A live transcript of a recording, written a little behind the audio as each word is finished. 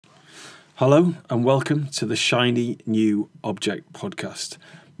Hello and welcome to the Shiny New Object podcast.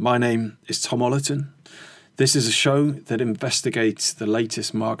 My name is Tom Ollerton. This is a show that investigates the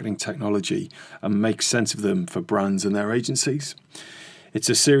latest marketing technology and makes sense of them for brands and their agencies.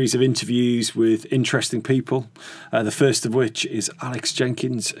 It's a series of interviews with interesting people, the first of which is Alex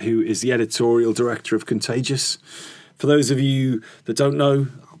Jenkins, who is the editorial director of Contagious. For those of you that don't know,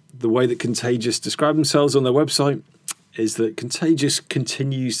 the way that Contagious describe themselves on their website is that Contagious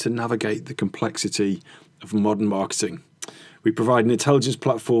continues to navigate the complexity of modern marketing. We provide an intelligence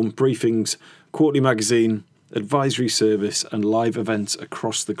platform, briefings, quarterly magazine, advisory service and live events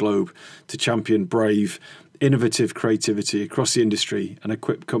across the globe to champion brave, innovative creativity across the industry and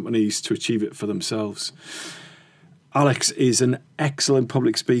equip companies to achieve it for themselves. Alex is an excellent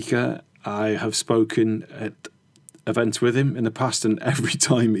public speaker. I have spoken at events with him in the past, and every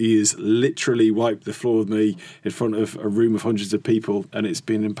time he has literally wiped the floor with me in front of a room of hundreds of people, and it's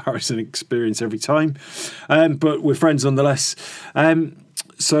been an embarrassing experience every time. But we're friends nonetheless.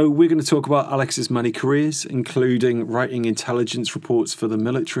 So we're going to talk about Alex's many careers, including writing intelligence reports for the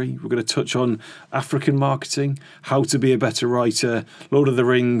military. We're going to touch on African marketing, how to be a better writer, Lord of the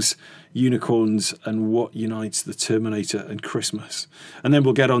Rings, unicorns, and what unites the Terminator and Christmas. And then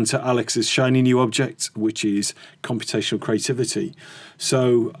we'll get on to Alex's shiny new object, which is computational creativity.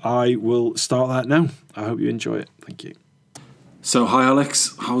 So I will start that now. I hope you enjoy it. Thank you. So hi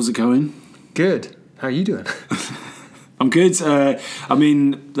Alex, how's it going? Good. How are you doing? I'm good. I'm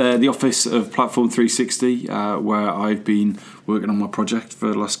in the office of Platform 360, where I've been working on my project for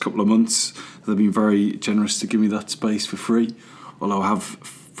the last couple of months. They've been very generous to give me that space for free, although I have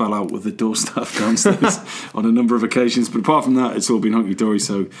fell out with the door staff downstairs on a number of occasions. But apart from that, it's all been hunky-dory.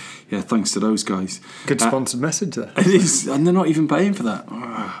 So, yeah, thanks to those guys. Good sponsored message there. It is, and they're not even paying for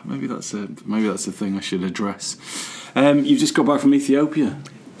that. Maybe that's a thing I should address. You've just got back from Ethiopia.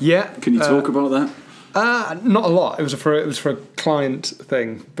 Yeah. Can you talk about that? Not a lot. It was for a client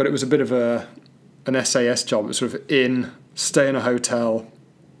thing, but it was a bit of an SAS job. It was sort of stay in a hotel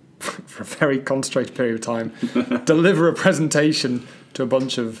for a very concentrated period of time, deliver a presentation to a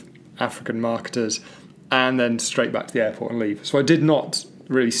bunch of African marketers, and then straight back to the airport and leave. So I did not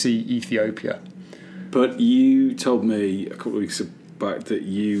really see Ethiopia. But you told me a couple of weeks back that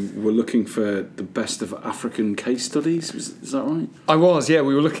you were looking for the best of African case studies. Is that right? I was, yeah.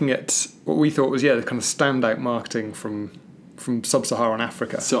 We were looking at what we thought was, the kind of standout marketing from sub-Saharan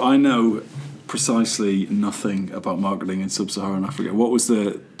Africa. So I know precisely nothing about marketing in sub-Saharan Africa. What was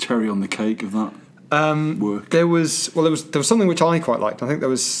the cherry on the cake of that work? There was something which I quite liked. I think there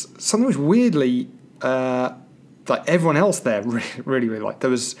was something which weirdly, like everyone else there really liked. There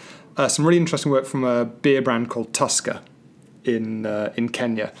was some really interesting work from a beer brand called Tusker in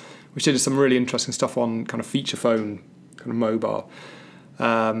Kenya, which did some really interesting stuff on kind of feature phone, kind of mobile,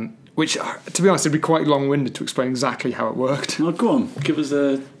 which, to be honest, it'd be quite long-winded to explain exactly how it worked. Oh, go on, give us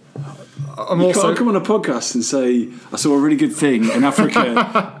a... You can't come on a podcast and say, I saw a really good thing in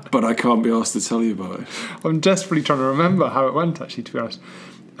Africa, but I can't be asked to tell you about it. I'm desperately trying to remember how it went, actually, to be honest.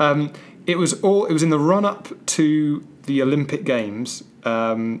 It was in the run-up to the Olympic Games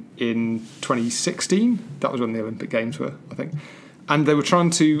in 2016. That was when the Olympic Games were, I think. And they were trying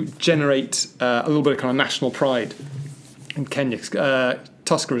to generate a little bit of kind of national pride in Kenya.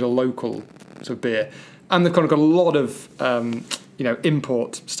 Tusker is a local sort of beer. And they've kind of got a lot of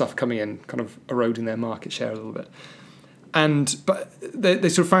import stuff coming in, kind of eroding their market share a little bit. But they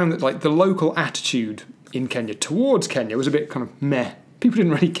sort of found that like the local attitude in Kenya towards Kenya was a bit kind of meh. People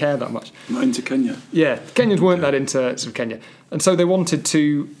didn't really care that much. Not into Kenya. Yeah, Kenyans weren't that into sort of Kenya, and so they wanted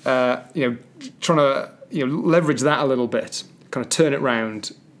to, trying to leverage that a little bit, kind of turn it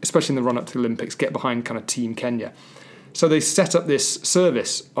round, especially in the run up to the Olympics, get behind kind of Team Kenya. So they set up this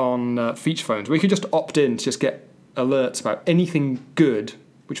service on feature phones where you could just opt in to just get alerts about anything good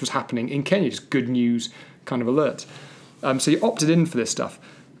which was happening in Kenya, just good news kind of alerts. So you opted in for this stuff.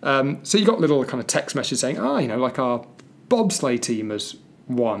 So you got little kind of text messages saying, like our bobsleigh team has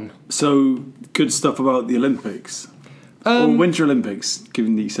won. So good stuff about the Olympics. Or Winter Olympics,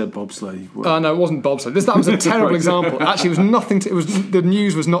 given that you said bobsleigh. No, it wasn't bobsleigh. That was a terrible example. Actually, it was nothing. The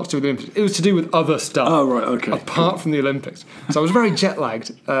news was not to do with the Olympics. It was to do with other stuff. Oh, right, okay. Apart from the Olympics. So I was very jet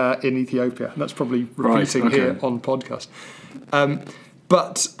lagged in Ethiopia. That's probably repeating here on podcast.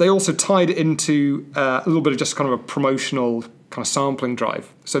 But they also tied it into a little bit of just kind of a promotional kind of sampling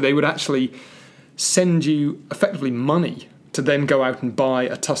drive. So they would actually send you effectively money to then go out and buy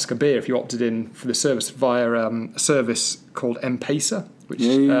a Tusker beer if you opted in for the service via a service called M-Pesa, which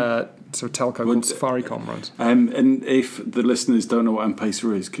sort of telco called Safaricom runs. And if the listeners don't know what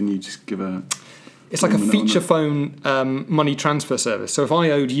M-Pesa is, can you just give a... It's like a feature phone money transfer service. So if I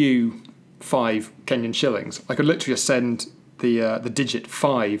owed you 5 Kenyan shillings, I could literally just send the digit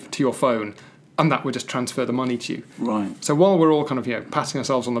 5 to your phone, and that would just transfer the money to you. Right. So while we're all kind of patting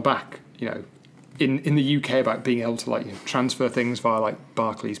ourselves on the back, in the UK about being able to transfer things via like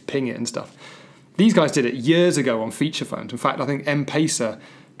Barclays, ping it and stuff, these guys did it years ago on feature phones. In fact, I think M-Pesa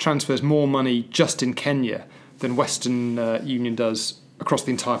transfers more money just in Kenya than Western Union does across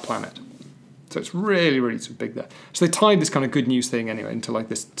the entire planet. So it's really, really big there. So they tied this kind of good news thing anyway into like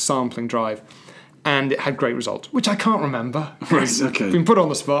this sampling drive, and it had great results, which I can't remember. Right, okay. Been put on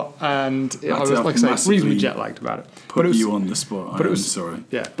the spot, and I was, like I say, reasonably jet lagged about it. Put you on the spot. I'm sorry.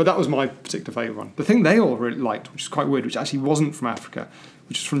 Yeah, but that was my particular favourite one. The thing they all really liked, which is quite weird, which actually wasn't from Africa,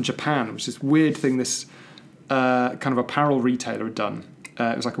 which is from Japan, which is this weird thing this kind of apparel retailer had done.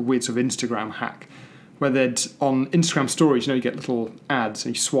 It was like a weird sort of Instagram hack, where they'd, on Instagram stories, you get little ads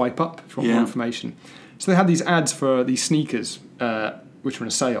and you swipe up if you want more information. So they had these ads for these sneakers, which were in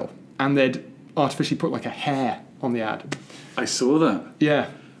a sale, and they'd artificially put like a hair on the ad. I saw that. Yeah.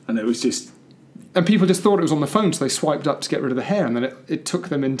 And it was just... And people just thought it was on the phone, so they swiped up to get rid of the hair, and then it took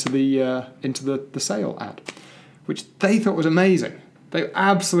them into the sale ad, which they thought was amazing. They were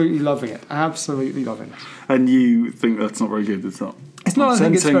absolutely loving it. Absolutely loving it. And you think that's not very good? It's not. It's not. I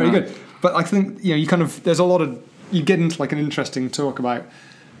think it's very good. But I think you kind of, there's a lot of, you get into like an interesting talk about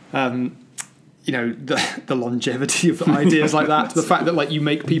the longevity of ideas like that, the fact that like you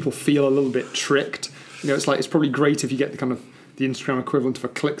make people feel a little bit tricked. It's like, it's probably great if you get the kind of the Instagram equivalent of a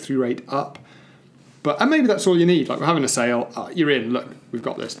click-through rate up, and maybe that's all you need. Like, we're having a sale, you're in, look, we've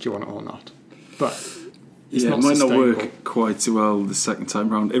got this, do you want it or not? But it's not might sustainable. not work quite so well the second time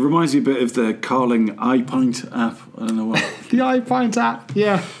round. It reminds me a bit of the Carling iPint app. I don't know what. The iPint app,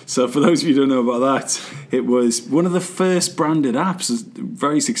 yeah. So for those of you who don't know about that, it was one of the first branded apps,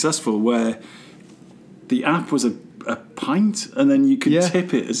 very successful, where the app was a pint, and then you could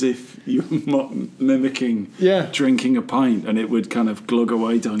tip it as if you were mimicking drinking a pint, and it would kind of glug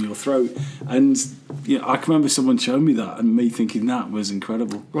away down your throat. And I can remember someone showing me that, and me thinking that was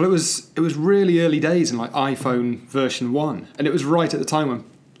incredible. Well, it was really early days in like iPhone version 1, and it was right at the time when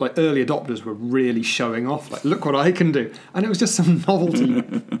like early adopters were really showing off, like, look what I can do, and it was just some novelty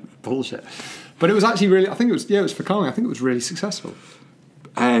bullshit. But it was actually really, I think it was for Carling. I think it was really successful.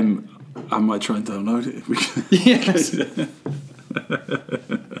 I might try and download it. Yes.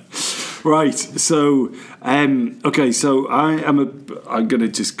 Right. So, okay. So I'm going to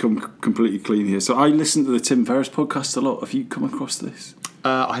just come completely clean here. So I listen to the Tim Ferriss podcast a lot. Have you come across this?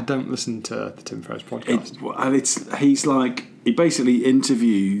 I don't listen to the Tim Ferriss podcast. He basically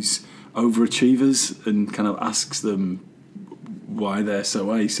interviews overachievers and kind of asks them why they're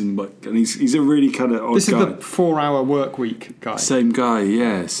so ace, and he's a really kind of odd guy. This is the 4-hour work week guy. Same guy,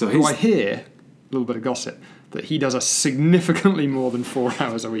 yeah. So I hear, a little bit of gossip, that he does a significantly more than 4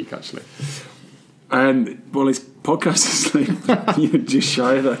 hours a week, actually. Well, his podcast is like just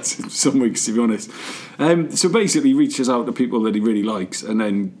shy of that some weeks, to be honest. So basically, he reaches out to people that he really likes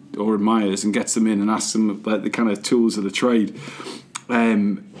or admires, and gets them in and asks them about the kind of tools of the trade.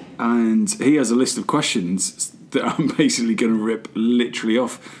 And he has a list of questions that I'm basically going to rip literally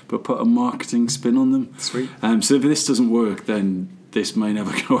off, but put a marketing spin on them. Sweet. So if this doesn't work, then this may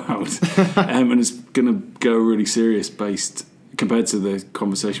never go out. And it's going to go really serious based compared to the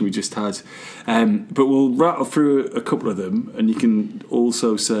conversation we just had. But we'll rattle through a couple of them, and you can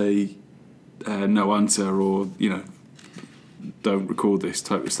also say no answer, or don't record this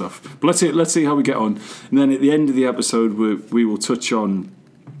type of stuff. But let's see how we get on. And then at the end of the episode, we will touch on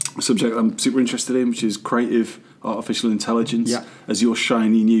a subject I'm super interested in, which is creative artificial intelligence as your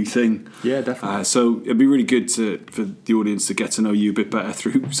shiny new thing. Yeah, definitely. So it'd be really good for the audience to get to know you a bit better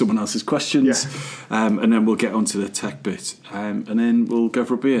through someone else's questions. And then we'll get onto the tech bit. And then we'll go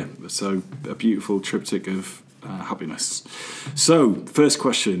for a beer. So a beautiful triptych of happiness. So first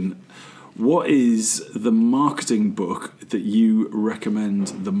question, what is the marketing book that you recommend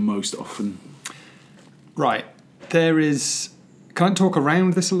the most often? Right. There is... Can I talk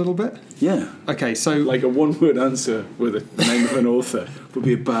around this a little bit? Yeah. Okay, so... Like a one-word answer with the name of an author would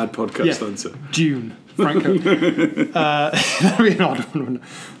be a bad podcast answer. Dune, Franco. That would be an odd one.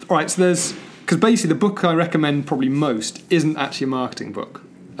 All right, so there's... Because basically the book I recommend probably most isn't actually a marketing book.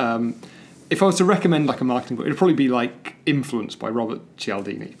 If I was to recommend like a marketing book, it would probably be like Influence by Robert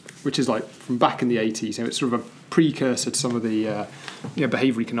Cialdini, which is like from back in the 80s. It's sort of a precursor to some of the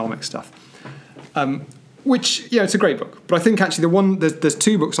behavioral economic stuff. Which, it's a great book. But I think actually there's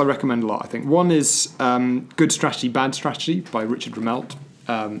two books I recommend a lot, I think. One is Good Strategy, Bad Strategy by Richard Rumelt,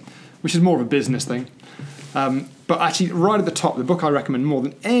 which is more of a business thing. But actually, right at the top, the book I recommend more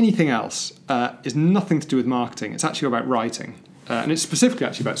than anything else is nothing to do with marketing. It's actually about writing. and it's specifically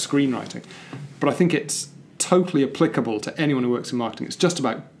actually about screenwriting. But I think it's totally applicable to anyone who works in marketing. It's just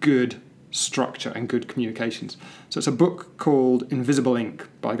about good structure and good communications. So it's a book called Invisible Ink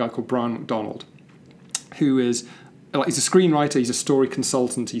by a guy called Brian McDonald, who is, he's a screenwriter, he's a story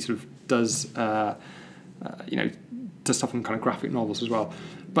consultant, he sort of does, does stuff in kind of graphic novels as well.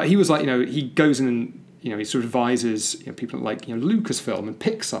 But he was like, he goes in and, he sort of advises people like, Lucasfilm and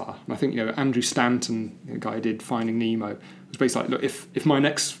Pixar. And I think, Andrew Stanton, the guy who did Finding Nemo, was basically like, look, if my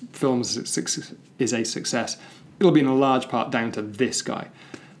next film is a success, it'll be in a large part down to this guy.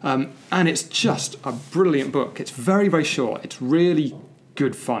 And it's just a brilliant book. It's very, very short. It's really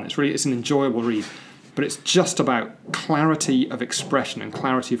good fun. It's an enjoyable read. But it's just about clarity of expression and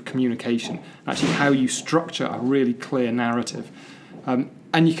clarity of communication, actually how you structure a really clear narrative.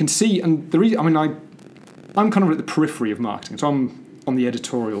 And you can see, and the reason, I'm kind of at the periphery of marketing, so I'm on the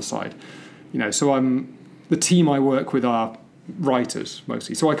editorial side. So the team I work with are writers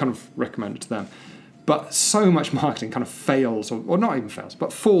mostly, so I kind of recommend it to them. But so much marketing kind of fails, or not even fails,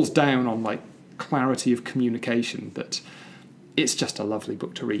 but falls down on like clarity of communication that it's just a lovely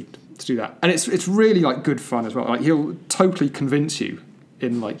book to read, to do that. And it's really like good fun as well. Like he'll totally convince you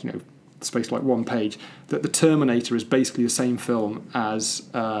in like, space like one page that The Terminator is basically the same film as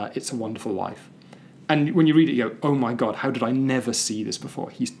It's a Wonderful Life. And when you read it, you go, oh my God, how did I never see this before?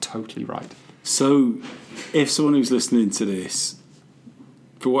 He's totally right. So if someone who's listening to this,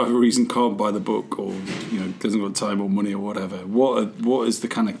 for whatever reason, can't buy the book or doesn't got time or money or whatever, what is the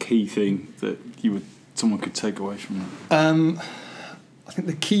kind of key thing that someone could take away from that? I think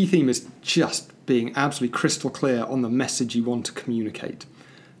the key theme is just being absolutely crystal clear on the message you want to communicate,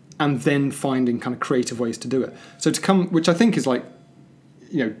 and then finding kind of creative ways to do it. So which I think is like,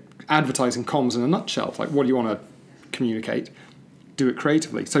 advertising comms in a nutshell. It's like, what do you want to communicate? Do it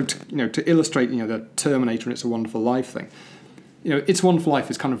creatively. So to illustrate, the Terminator and It's a Wonderful Life thing. It's a Wonderful Life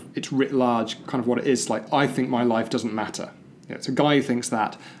is kind of, it's writ large, kind of what it is. Like, I think my life doesn't matter. It's a guy who thinks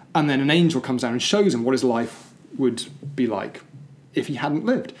that, and then an angel comes down and shows him what his life would be like if he hadn't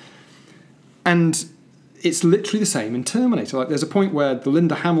lived. And it's literally the same in Terminator. Like, there's a point where the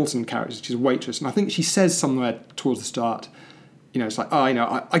Linda Hamilton character, she's a waitress, and I think she says somewhere towards the start, it's like,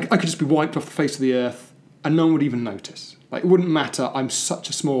 I could just be wiped off the face of the earth and no one would even notice. Like, it wouldn't matter. I'm such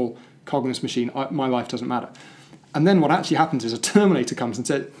a small cog in this machine. My life doesn't matter. And then what actually happens is a Terminator comes and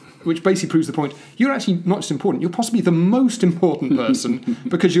says, which basically proves the point, you're actually not just important, you're possibly the most important person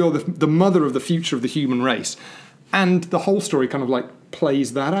because you're the mother of the future of the human race. And the whole story kind of like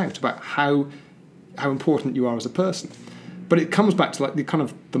plays that out about how important you are as a person. But it comes back to like the kind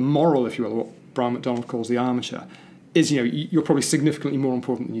of the moral, if you will, what Brian McDonald calls the armature, is, you're probably significantly more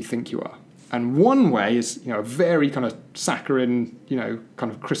important than you think you are. And one way is, a very kind of saccharine,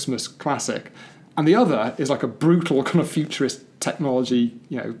 kind of Christmas classic. And the other is like a brutal kind of futurist technology,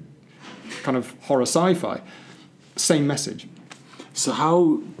 kind of horror sci-fi. Same message. So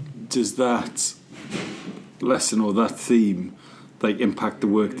how does that lesson or that theme like impact the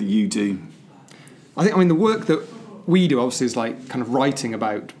work that you do? I think the work that we do obviously is like kind of writing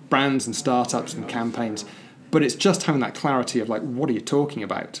about brands and startups and campaigns, but it's just having that clarity of like, what are you talking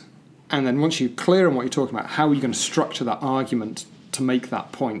about? And then once you're clear on what you're talking about, how are you going to structure that argument to make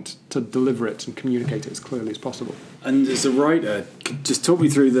that point, to deliver it and communicate it as clearly as possible? And as a writer, just talk me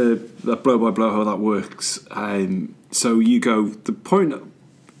through the blow by blow how that works. So you go, the point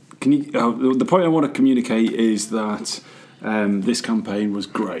I want to communicate is that this campaign was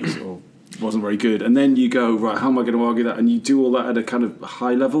great or wasn't very good, and then you go, right, how am I going to argue that? And you do all that at a kind of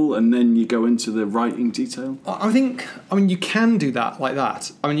high level, and then you go into the writing detail. I think you can do that like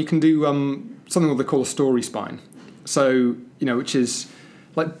that. You can do something what they call a story spine. So which is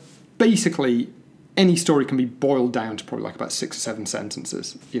like basically any story can be boiled down to probably like about 6 or 7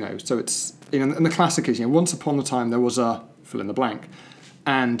 sentences. So it's and the classic is once upon a time there was a fill in the blank,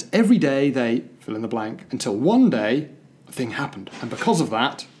 and every day they fill in the blank until one day a thing happened, and because of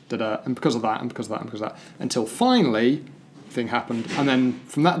that. And because of that, and because of that, and because of that, until finally, a thing happened, and then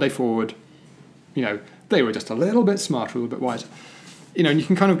from that day forward, they were just a little bit smarter, a little bit wiser. And you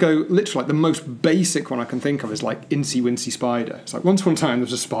can kind of go, literally, like the most basic one I can think of is like Incy Wincy Spider. It's like once upon a time there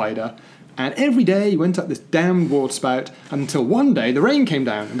was a spider, and every day he went up this downward spout, until one day the rain came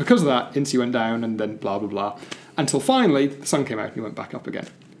down, and because of that, Incy went down, and then blah, blah, blah, until finally the sun came out and he went back up again.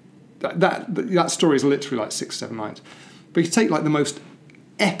 That story is literally like 6 or 7 lines. But you take like the most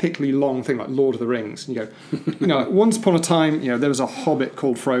epically long thing like Lord of the Rings, and you go, once upon a time, there was a hobbit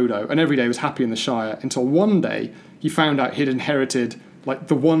called Frodo, and every day was happy in the Shire until one day he found out he'd inherited like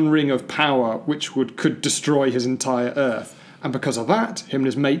the one ring of power which could destroy his entire earth, And because of that, him and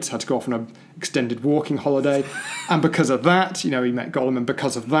his mates had to go off on an extended walking holiday. And because of that, he met Gollum. And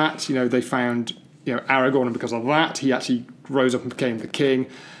because of that, they found, Aragorn. And because of that, he actually rose up and became the king.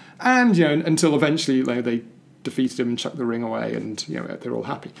 And, until eventually they defeated him and chucked the ring away, and, they're all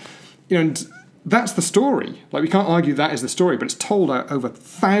happy. And that's the story. Like, we can't argue that is the story, but it's told out over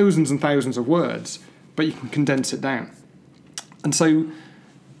thousands and thousands of words, but you can condense it down. And so,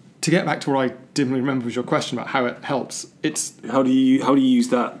 to get back to what I dimly remember was your question about how it helps, it's... How do you use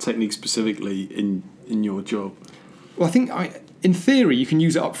that technique specifically in your job? Well, I think, in theory, you can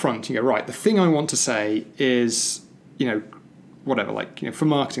use it up front. You go, right, the thing I want to say is, whatever, for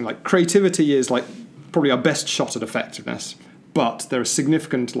marketing, creativity is, probably our best shot at effectiveness, but there are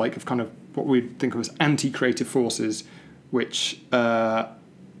significant, of kind of what we think of as anti-creative forces, which, are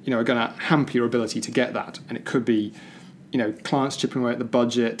going to hamper your ability to get that. And it could be, clients chipping away at the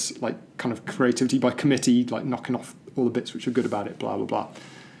budget, kind of creativity by committee, knocking off all the bits which are good about it, blah, blah, blah.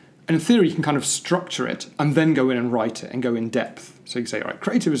 And in theory, you can kind of structure it and then go in and write it and go in depth. So you can say, all right,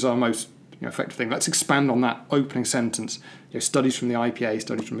 creative is our most effective thing. Let's expand on that opening sentence. Studies from the IPA,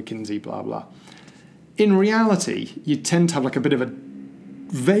 studies from McKinsey, blah, blah. In reality, you tend to have a bit of a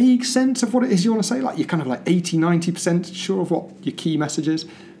vague sense of what it is you want to say. You're kind of 80, 90% sure of what your key message is.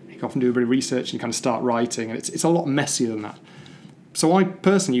 You can often do a bit of research and you kind of start writing, and it's a lot messier than that. So I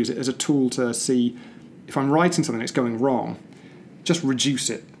personally use it as a tool to see if I'm writing something that's going wrong, just reduce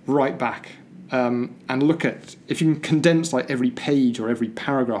it right back, and look at if you can condense every page or every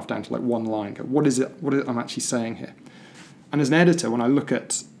paragraph down to one line. Go, what is it I'm actually saying here? And as an editor, when I look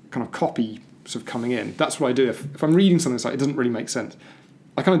at kind of copy sort of coming in, that's what I do. If I'm reading something that's it doesn't really make sense,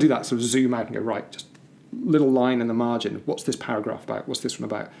 I kind of do that, sort of zoom out and go, right, just little line in the margin. What's this paragraph about? What's this one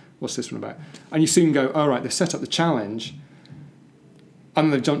about? What's this one about? And you soon go, all right, they've set up the challenge, and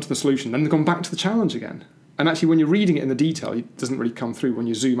then they've jumped to the solution. Then they've gone back to the challenge again. And actually, when you're reading it in the detail, it doesn't really come through. When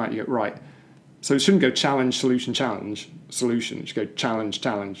you zoom out, you go, right. So it shouldn't go challenge, solution, solution. It should go challenge,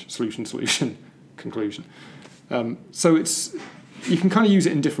 solution, conclusion. So you can kind of use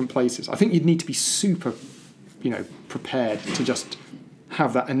it in different places. I think you'd need to be super, prepared to just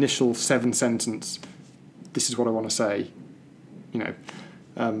have that initial 7-sentence, this is what I want to say,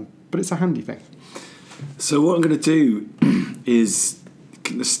 but it's a handy thing. So what I'm going to do is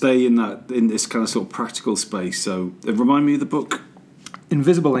stay in this kind of sort of practical space. So remind me of the book.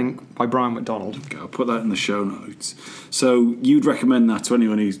 Invisible Ink by Brian McDonald. Okay, I'll put that in the show notes. So you'd recommend that to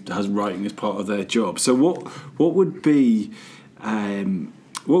anyone who has writing as part of their job. So what would be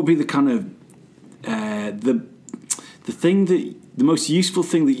the kind of the most useful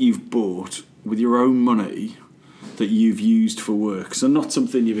thing that you've bought with your own money that you've used for work? So not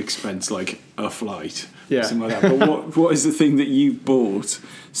something you've expensed like a flight, something like that. But what is the thing that you bought?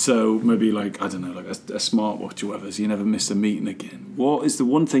 So maybe a smartwatch or whatever, so you never miss a meeting again. What is the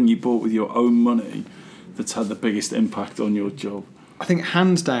one thing you bought with your own money that's had the biggest impact on your job? I think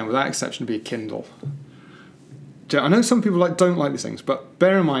hands down, without exception, would be a Kindle. I know some people don't like these things, but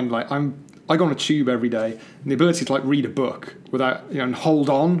bear in mind, I go on a tube every day, and the ability to read a book without and hold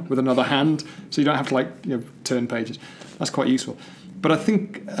on with another hand, so you don't have to turn pages. That's quite useful. But I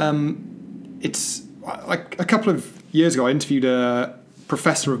think it's a couple of years ago, I interviewed a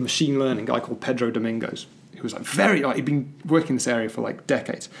professor of machine learning, a guy called Pedro Domingos, who was he'd been working in this area for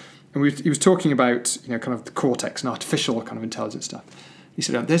decades, and he was talking about kind of the cortex and artificial kind of intelligence stuff. He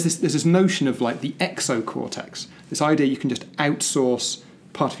said there's this notion of the exocortex, this idea you can just outsource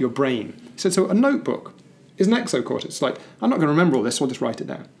part of your brain. He said, so a notebook is an exocortex. It's I'm not going to remember all this, so I'll just write it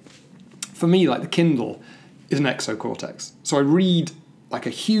down. For me, the Kindle is an exocortex. So I read a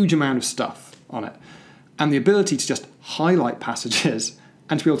huge amount of stuff on it. And the ability to just highlight passages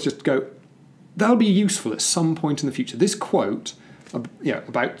and to be able to just go, that'll be useful at some point in the future. This quote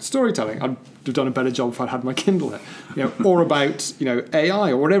about storytelling, I'd have done a better job if I'd had my Kindle there. Or about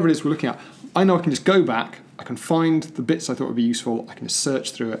AI or whatever it is we're looking at. I know I can just go back, I can find the bits I thought would be useful, I can just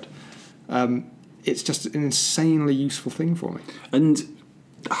search through it. It's just an insanely useful thing for me. And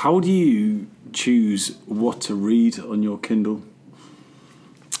how do you choose what to read on your Kindle?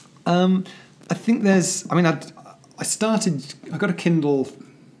 I think I got a Kindle,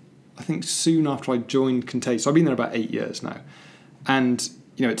 I think, soon after I joined Contagious. So I've been there about 8 years now. And,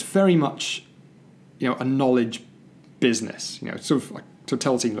 it's very much, a knowledge business. Sort of to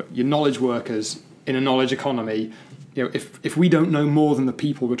tell the team, look, you're knowledge workers in a knowledge economy. If we don't know more than the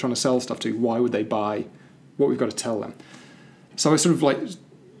people we're trying to sell stuff to, why would they buy what we've got to tell them? So I sort of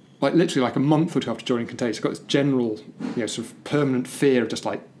literally a month or two after joining Contagious, I got this general, sort of permanent fear of just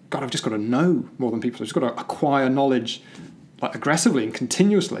God, I've just got to know more than people. I've just got to acquire knowledge aggressively and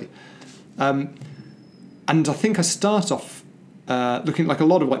continuously. And I think I start off looking at like a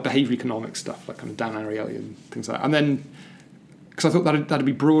lot of like behaviour economics stuff, like kind of Dan Ariely and things like that. And then, because I thought that'd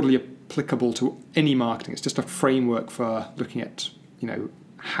be broadly applicable to any marketing. It's just a framework for looking at,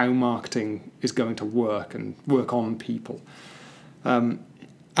 how marketing is going to work and work on people. And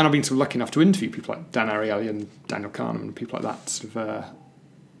I've been sort of lucky enough to interview people like Dan Ariely and Daniel Kahneman and people like that sort of,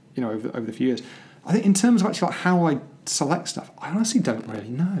 over the few years. I think in terms of actually like how I select stuff, I honestly don't really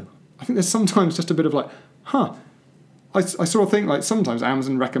know. I think there's sometimes just a bit of like, I sort of think like sometimes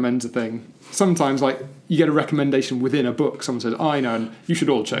Amazon recommends a thing. Sometimes like you get a recommendation within a book. Someone says, I know, and you should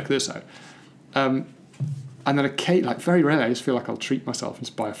all check this out. And then very rarely I just feel like I'll treat myself and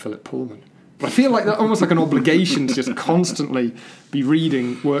just buy a Philip Pullman. But I feel like that's almost like an obligation to just constantly be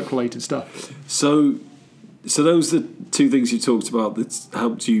reading work-related stuff. So those are two things you talked about that's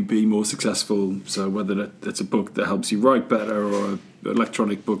helped you be more successful. So whether that's a book that helps you write better or an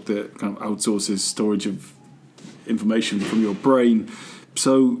electronic book that kind of outsources storage of information from your brain.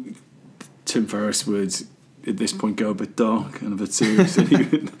 So Tim Ferriss would at this point go a bit dark and a bit serious,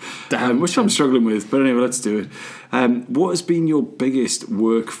 which I'm struggling with. But anyway, let's do it. What has been your biggest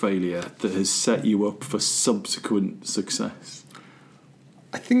work failure that has set you up for subsequent success?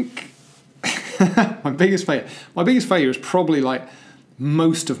 I think my biggest failure is probably like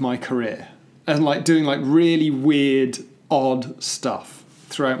most of my career, and like doing like really weird, odd stuff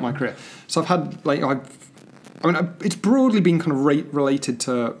throughout my career. So I've had it's broadly been kind of related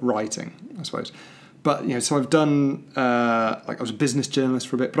to writing, I suppose. But so I've done I was a business journalist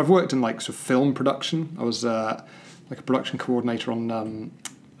for a bit, but I've worked in like sort of film production. I was like a production coordinator on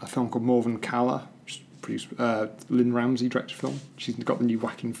a film called Morven Caller, which produced Lynn Ramsey directed film. She's got the new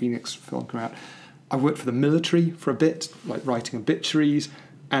Joaquin Phoenix film coming out. I worked for the military for a bit, like writing obituaries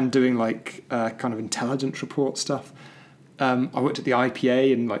and doing like kind of intelligence report stuff. I worked at the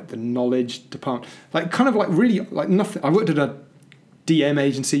IPA and like the knowledge department, like kind of like really like nothing. I worked at a DM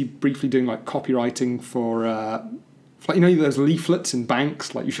agency briefly doing like copywriting for those leaflets in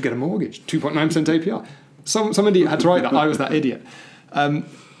banks, like you should get a mortgage, 2.9% APR. Some idiot had to write that. I was that idiot. And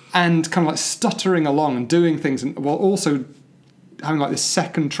kind of like stuttering along and doing things, and while also having like this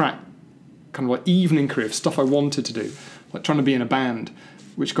second track kind of like evening career of stuff I wanted to do, like trying to be in a band,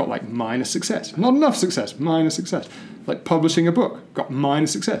 which got like minor success, not enough success, minor success. Like publishing a book, got minor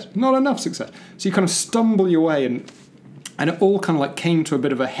success, not enough success. So you kind of stumble your way, and it all kind of like came to a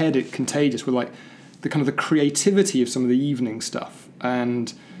bit of a head at Contagious with like the kind of the creativity of some of the evening stuff,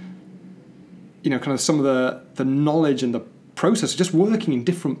 and kind of some of the knowledge and the process of just working in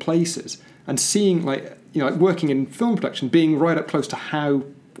different places and seeing like working in film production, being right up close to how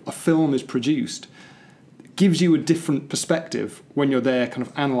a film is produced, gives you a different perspective when you're there kind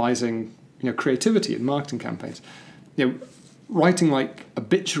of analysing creativity and marketing campaigns. Writing like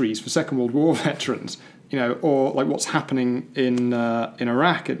obituaries for Second World War veterans, or like what's happening in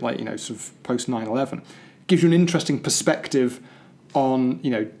Iraq at like sort of post 9/11, gives you an interesting perspective on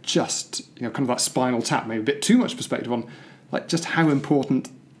just kind of that Spinal Tap, maybe a bit too much perspective on like just how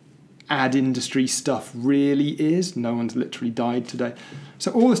important ad industry stuff really is. No one's literally died today. So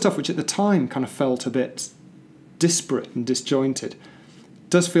all the stuff which at the time kind of felt a bit disparate and disjointed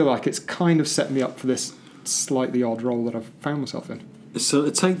does feel like it's kind of set me up for this slightly odd role that I've found myself in. So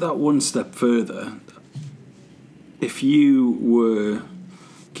to take that one step further, if you were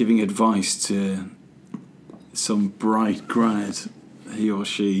giving advice to some bright grad, he or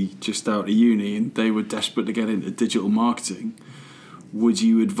she just out of uni, and they were desperate to get into digital marketing, would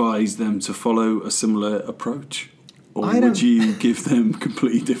you advise them to follow a similar approach? Or would you give them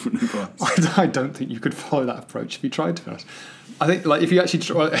completely different advice? I don't think you could follow that approach if you tried, to be honest. I think like if you actually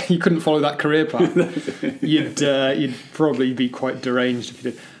you couldn't follow that career path, you'd probably be quite deranged if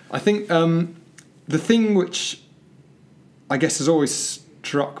you did. I think the thing which I guess has always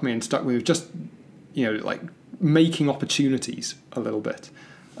struck me and stuck with me was just like making opportunities a little bit,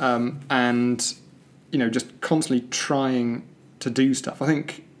 and just constantly trying to do stuff. I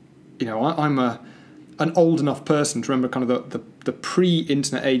think I'm an old enough person to remember kind of the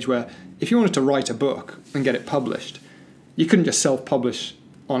pre-internet age where if you wanted to write a book and get it published, you couldn't just self-publish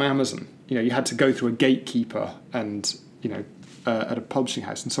on Amazon. You had to go through a gatekeeper and at a publishing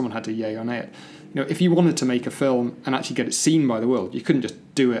house, and someone had to yay or nay it. If you wanted to make a film and actually get it seen by the world, you couldn't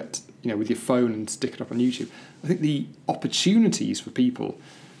just do it with your phone and stick it up on YouTube. I think the opportunities for people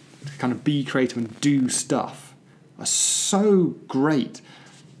to kind of be creative and do stuff are so great.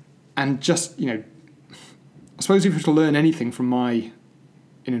 And just I suppose if you were to learn anything from my,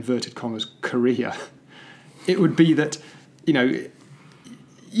 in inverted commas, career, it would be that, you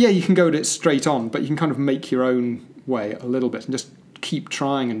can go at it straight on, but you can kind of make your own way a little bit and just keep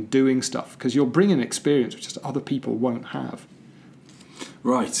trying and doing stuff, because you'll bring an experience which just other people won't have.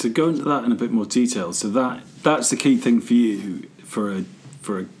 Right, so go into that in a bit more detail. So that's the key thing for you, for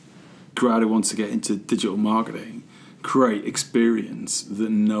a grad who wants to get into digital marketing, create experience that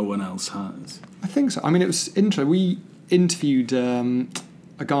no one else has. I think so. I mean, it was interesting. We interviewed a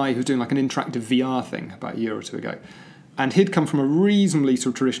guy who was doing like an interactive VR thing about a year or two ago, and he'd come from a reasonably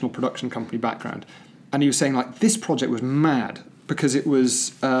sort of traditional production company background, and he was saying like this project was mad because it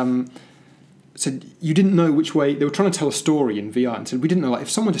was said you didn't know which way they were trying to tell a story in VR, and said we didn't know like if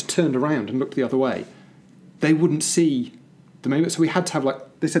someone just turned around and looked the other way, they wouldn't see the moment. So we had to have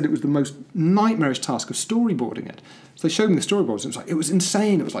they said it was the most nightmarish task of storyboarding it. So they showed me the storyboards, and it was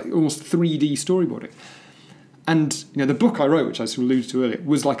insane. It was like almost 3D storyboarding. And the book I wrote, which I sort of alluded to earlier,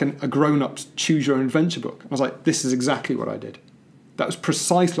 was like a grown-up choose-your-own adventure book. I was like, this is exactly what I did. That was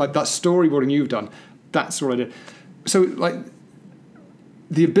precisely like that storyboarding you've done. That's what I did. So like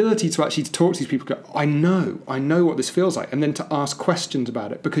the ability to actually talk to these people, go, I know what this feels like, and then to ask questions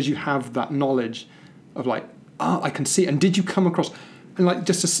about it because you have that knowledge of like, I can see it. And did you come across, and like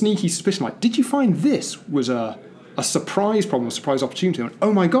just a sneaky suspicion, like, did you find this was a surprise problem, a surprise opportunity? And,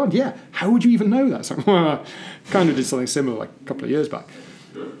 oh my God, yeah. How would you even know that? So, kind of did something similar like a couple of years back.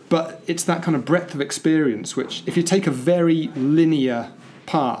 But it's that kind of breadth of experience, which if you take a very linear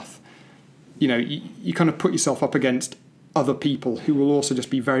path, you kind of put yourself up against other people who will also just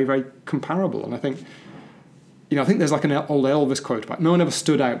be very, very comparable. And I think there's like an old Elvis quote about no one ever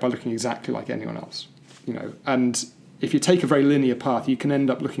stood out by looking exactly like anyone else. And if you take a very linear path, you can end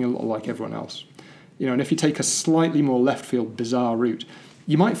up looking a lot like everyone else. And if you take a slightly more left field, bizarre route,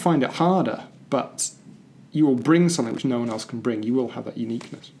 you might find it harder, but you will bring something which no one else can bring. You will have that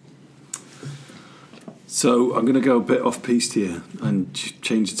uniqueness. So I'm going to go a bit off-piste here and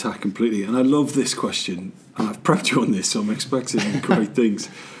change the tack completely. And I love this question, and I've prepped you on this, so I'm expecting great things.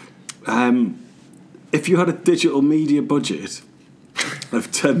 If you had a digital media budget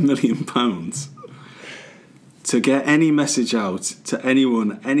of £10 million to get any message out to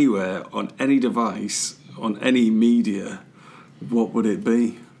anyone, anywhere, on any device, on any media, what would it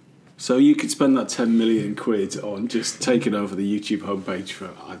be? So you could spend that 10 million quid on just taking over the YouTube homepage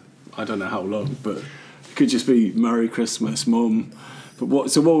for I don't know how long, but it could just be Merry Christmas, Mum. But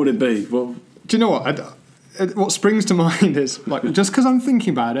what would it be? Well, do you know what? What springs to mind is like just because I'm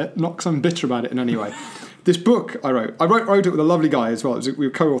thinking about it, not because I'm bitter about it in any way. This book I wrote it with a lovely guy as well. We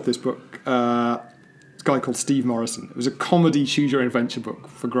co-authored this book. A guy called Steve Morrison. It was a comedy choose-your-own adventure book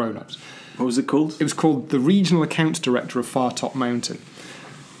for grown-ups. What was it called? It was called The Regional Accounts Director of Far Top Mountain.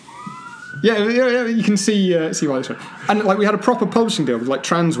 Yeah, you can see why this one. And like we had a proper publishing deal with like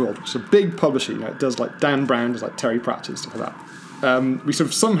Transworld, which is a big publisher. It does like Dan Brown, does like Terry Pratchett, stuff like that. We sort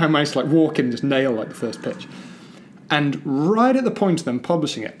of somehow managed to like walk in and just nail like the first pitch. And right at the point of them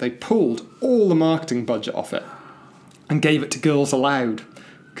publishing it, they pulled all the marketing budget off it and gave it to Girls Aloud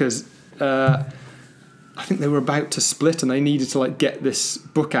because I think they were about to split and they needed to like get this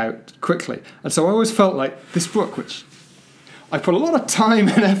book out quickly. And so I always felt like this book, which I put a lot of time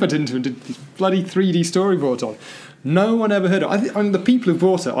and effort into and did these bloody 3D storyboards on, no one ever heard of it. I mean, the people who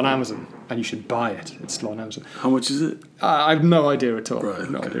bought it on Amazon, and you should buy it, it's still on Amazon. How much is it? I have no idea at all. Right, I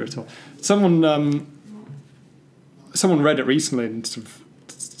have no idea at all. Someone read it recently and sort of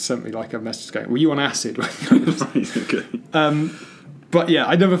sent me like a message going, were you on acid? Right, okay. But yeah,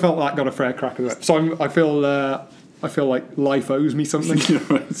 I never felt that got a fair crack of it. So I feel like life owes me something.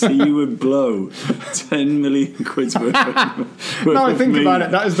 Right, so you would blow 10 million quid's worth Now I think about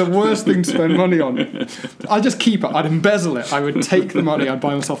it, that is the worst thing to spend money on. I'd just keep it. I'd embezzle it. I would take the money. I'd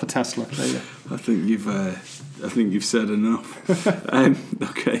buy myself a Tesla. There you go. I think you've said enough.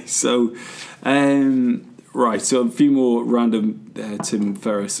 Okay, so right. So a few more random Tim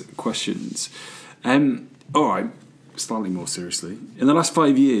Ferriss questions. All right. Slightly more seriously, in the last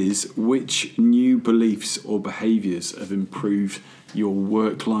 5 years, which new beliefs or behaviours have improved your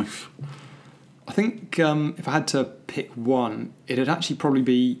work life? I think if I had to pick one, it'd actually probably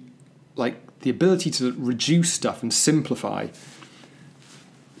be like the ability to reduce stuff and simplify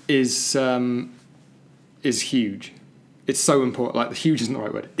is huge. It's so important. Like, huge isn't the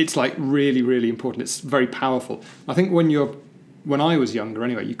right word. It's like really, really important. It's very powerful. I think when I was younger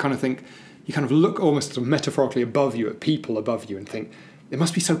anyway, you kind of look almost sort of metaphorically above you at people above you and think, it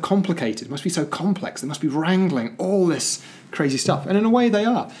must be so complicated, it must be so complex, they must be wrangling all this crazy stuff. And in a way they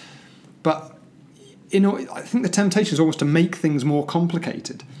are. But I think the temptation is almost to make things more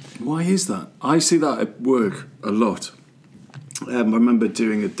complicated. Why is that? I see that at work a lot. I remember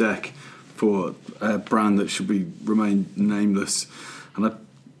doing a deck for a brand that should remain nameless, and I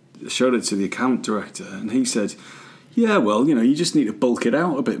showed it to the account director, and he said, yeah, well, you just need to bulk it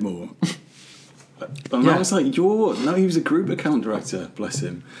out a bit more. And I was like, no, he was a group account director, bless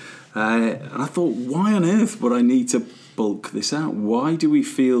him. And I thought, why on earth would I need to bulk this out? Why do we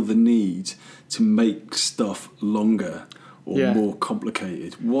feel the need to make stuff longer or more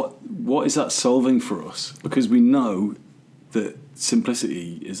complicated? What is that solving for us? Because we know that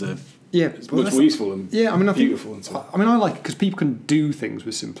simplicity is much more useful and beautiful. And so on. I mean, I like it because people can do things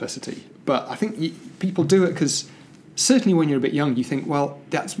with simplicity. But I think people do it because certainly when you're a bit young, you think, well,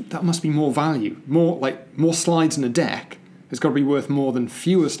 that must be more value. More slides in a deck has got to be worth more than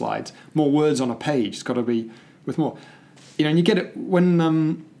fewer slides. More words on a page has got to be worth more. And you get it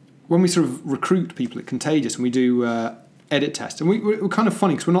when we sort of recruit people at Contagious and we do edit tests. And we're kind of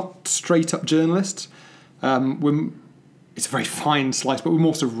funny because we're not straight up journalists. It's a very fine slice, but we're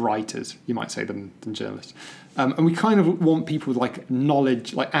more sort of writers, you might say, than journalists. And we kind of want people with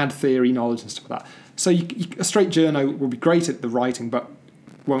knowledge, ad theory knowledge and stuff like that. So a straight journo will be great at the writing, but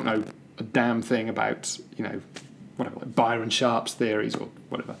won't know a damn thing about, whatever, like Byron Sharp's theories or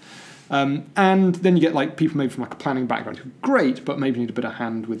whatever. And then you get people maybe from a planning background who are great, but maybe need a bit of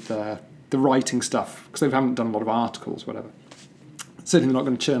hand with the writing stuff because they haven't done a lot of articles, whatever. Certainly not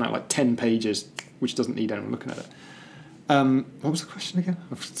going to churn out 10 pages, which doesn't need anyone looking at it. What was the question again?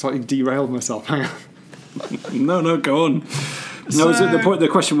 I've slightly derailed myself. Hang on. No, go on. No, so the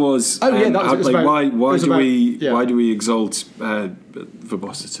question was, that was why do we exalt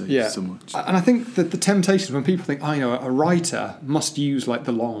verbosity so much? And I think that the temptation when people think, a writer must use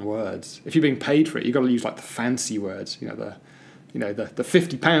the long words. If you're being paid for it, you've got to use the fancy words. The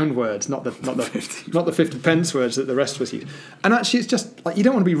 £50 words, not the 50 pence words that the rest of us use. And actually, it's just you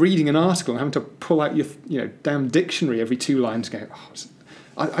don't want to be reading an article and having to pull out your damn dictionary every 2 lines and go,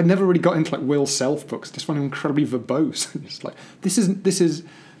 I never really got into Will Self books. I just find them incredibly verbose. It's this is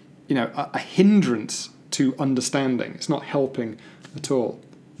a hindrance to understanding. It's not helping at all.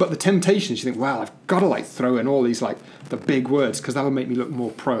 But the temptation is you think, wow, I've got to throw in all these the big words because that'll make me look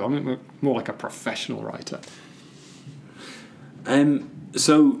more pro. I'm look more like a professional writer.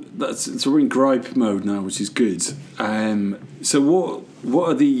 So we're in gripe mode now, which is good. So what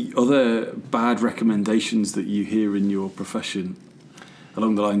are the other bad recommendations that you hear in your profession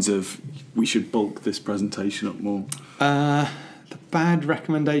along the lines of we should bulk this presentation up more? The bad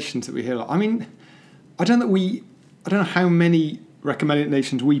recommendations that we hear. I mean, I don't know how many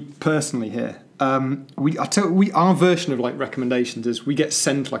recommendations we personally hear. Our version of recommendations is we get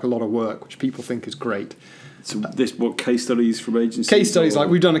sent a lot of work, which people think is great. So what case studies from agencies? Case studies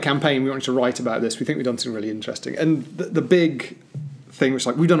we've done a campaign, we want to write about this. We think we've done something really interesting, and the big thing was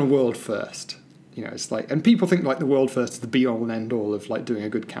we've done a world first. It's and people think the world first is the be all and end all of doing a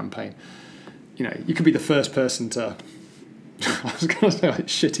good campaign. You could be the first person to. I was going to say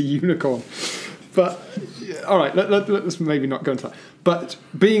shitty unicorn, but all right, let's maybe not go into that. But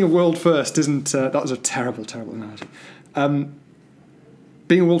being a world first isn't. That was a terrible analogy.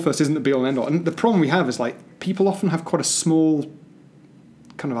 Being a world first isn't the be all and end all, and the problem we have is people often have quite a small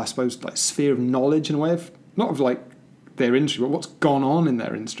kind of, I suppose, sphere of knowledge in a way of not of their industry, but what's gone on in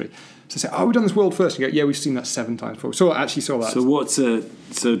their industry. So say, we've done this world first. And you go, yeah, we've seen that 7 times before. So I actually saw that.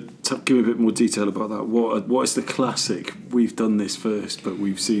 So give me a bit more detail about that. What is the classic? We've done this first, but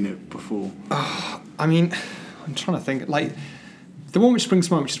we've seen it before. I mean, I'm trying to think. The one which springs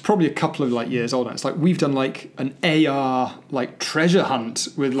to mind, which is probably a couple of years old now. It's we've done an AR treasure hunt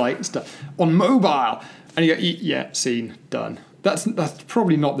with stuff on mobile, and you go, yeah, seen, done. That's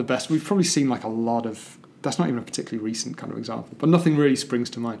probably not the best. We've probably seen a lot of. That's not even a particularly recent kind of example, but nothing really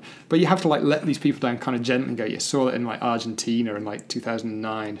springs to mind. But you have to let these people down kind of gently and go, you saw that in Argentina in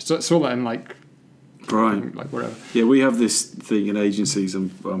 2009. So saw that in right, wherever. Yeah, we have this thing in agencies,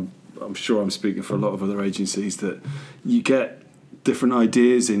 and I'm sure I'm speaking for a lot of other agencies, that you get different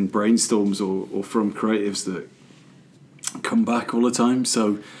ideas in brainstorms or from creatives that come back all the time.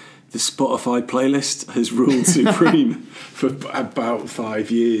 So the Spotify playlist has ruled supreme for about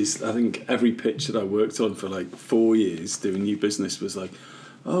 5 years. I think every pitch that I worked on for 4 years doing new business was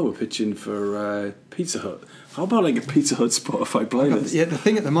we're pitching for Pizza Hut. How about a Pizza Hut Spotify playlist? Yeah, the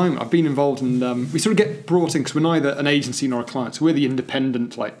thing at the moment, I've been involved in, we sort of get brought in because we're neither an agency nor a client, so we're the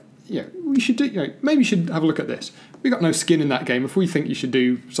independent, we should do, maybe you should have a look at this. We've got no skin in that game. If we think you should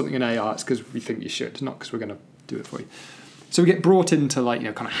do something in AR, it's because we think you should, not because we're going to do it for you. So we get brought into kind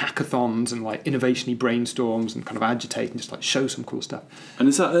of hackathons and innovation-y brainstorms and kind of agitate and just show some cool stuff. And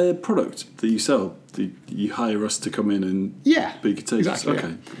is that a product that you sell? Do you hire us to come in and be Contagious? Exactly.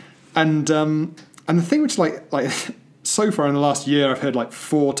 Okay. Yeah. And the thing which so far in the last year I've heard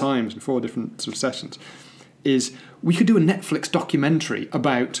 4 times in 4 different sort of sessions is we could do a Netflix documentary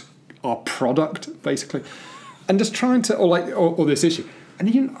about our product basically, and just trying to or this issue.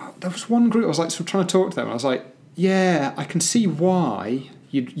 And there was one group I was like sort of trying to talk to them. And I was like, yeah, I can see why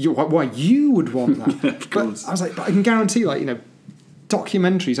why you would want that. Yeah, of course. But I was like, but I can guarantee, like,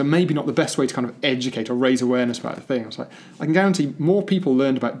 documentaries are maybe not the best way to kind of educate or raise awareness about the thing. I was like, I can guarantee more people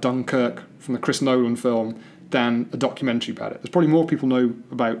learned about Dunkirk from the Chris Nolan film than a documentary about it. There's probably more people know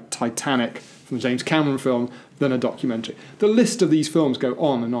about Titanic from the James Cameron film than a documentary. The list of these films go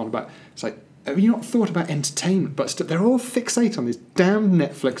on and on about. It's like, have you not thought about entertainment? But they're all fixated on this damn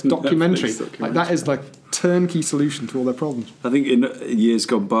Netflix documentary. Like, that is like turnkey solution to all their problems. I think in years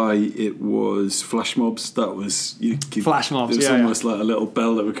gone by, it was flash mobs. That was flash mobs. It was almost like a little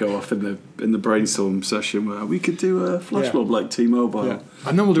bell that would go off in the brainstorm session where we could do a flash mob like T-Mobile. Yeah.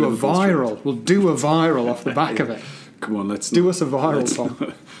 And then we'll do a viral. We'll do a viral off the back of it. Come on, let's do us a viral,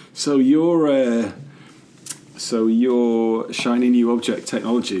 Tom. So your shiny new object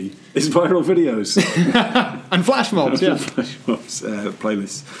technology is viral videos and flash mobs, yeah, flash mobs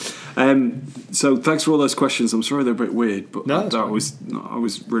playlists. So thanks for all those questions. I'm sorry they're a bit weird, but I was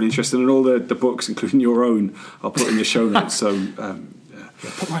really interested in all the books, including your own. I'll put in the show notes. So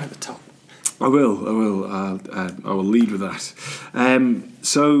put mine at the top. I will. I will lead with that.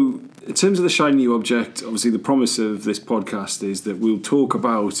 So in terms of the shiny new object, obviously the promise of this podcast is that we'll talk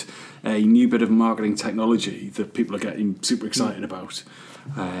about a new bit of marketing technology that people are getting super excited about.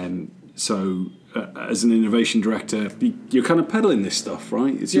 So as an innovation director, you're kind of peddling this stuff,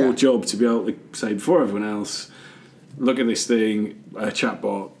 right? It's your job to be able to say before everyone else, look at this thing, a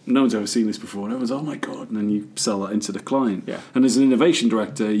chatbot, no one's ever seen this before, and everyone's, oh my God, and then you sell that into the client. Yeah. And as an innovation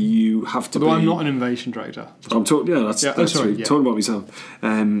director, you have to I'm not an innovation director. I'm talking, talking about myself.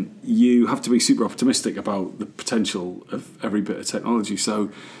 You have to be super optimistic about the potential of every bit of technology.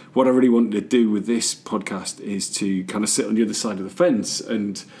 So what I really wanted to do with this podcast is to kind of sit on the other side of the fence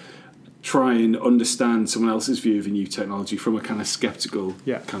and try and understand someone else's view of a new technology from a kind of skeptical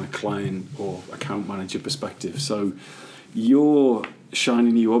kind of client or account manager perspective. So your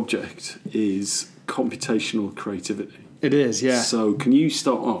shiny new object is computational creativity. It is, yeah. So can you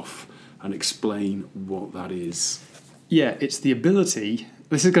start off and explain what that is? Yeah, it's the ability,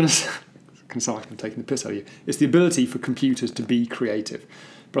 this is going to sound like I'm taking the piss out of you, it's the ability for computers to be creative.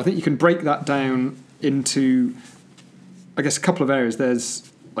 But I think you can break that down into, I guess, a couple of areas. There's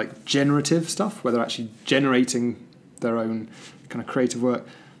like generative stuff, where they're actually generating their own kind of creative work.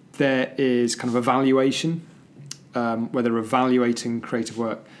 There is kind of evaluation, where they're evaluating creative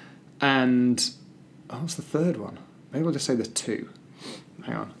work. And what's the third one? Maybe I'll just say there's two.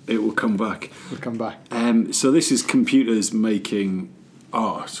 Hang on. It will come back. It'll come back. So this is computers making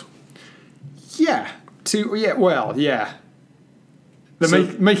art. Yeah.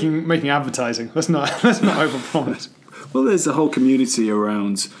 They're making advertising. Let's not overpromise. Well, there's a whole community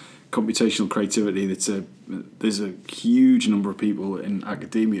around computational creativity. There's a huge number of people in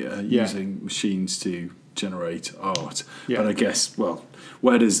academia using machines to generate art. Yeah. But I guess,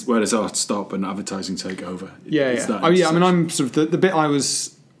 where does art stop and advertising take over? I'm sort of the bit I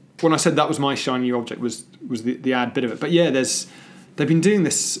was when I said that was my shiny new object was the ad bit of it. But yeah, they've been doing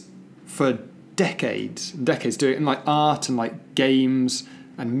this for decades doing it in like art and like games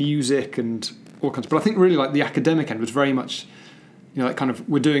and music and all kinds. But I think really like the academic end was very much, like kind of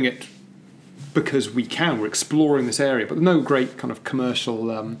we're doing it because we're exploring this area, but no great kind of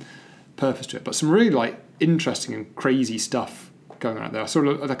commercial purpose to it. But some really like interesting and crazy stuff going on out there. I saw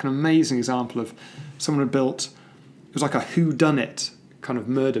like an amazing example of someone had built, it was like a whodunit kind of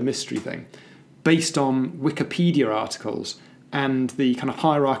murder mystery thing based on Wikipedia articles and the kind of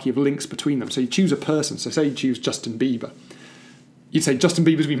hierarchy of links between them. So you choose a person. So say you choose Justin Bieber. You'd say Justin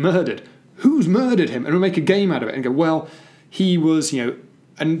Bieber's been murdered. Who's murdered him? And we'll make a game out of it and go, well, he was,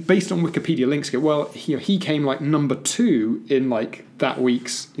 and based on Wikipedia links, go, well, he came like number 2 in like that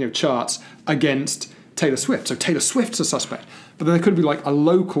week's, charts against Taylor Swift. So Taylor Swift's a suspect. But then there could be like a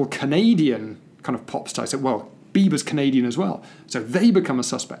local Canadian kind of pop star. So, well, Bieber's Canadian as well. So they become a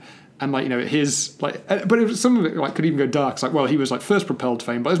suspect. And like, his like, but it was, some of it like could even go dark. It's like, well, he was like first propelled to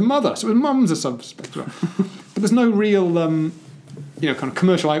fame by his mother. So his mum's a suspect as well. But there's no real, kind of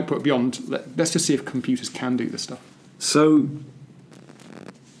commercial output beyond, let's just see if computers can do this stuff. So,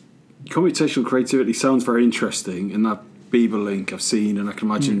 computational creativity sounds very interesting, and that Bieber link I've seen, and I can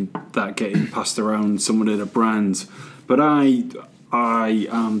imagine that getting passed around someone at a brand. But I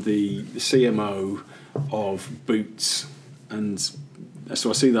am the CMO of Boots, and so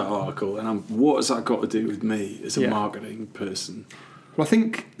I see that article, and what has that got to do with me as a marketing person? Well, I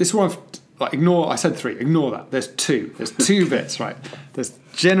think this is what I said 3, ignore that. There's 2 bits, right? There's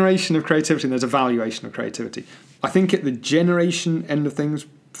generation of creativity and there's evaluation of creativity. I think at the generation end of things,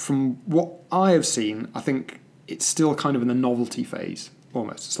 from what I have seen, I think it's still kind of in the novelty phase.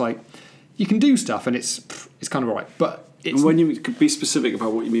 almost. It's like you can do stuff and it's kind of all right, but it's... And when you could be specific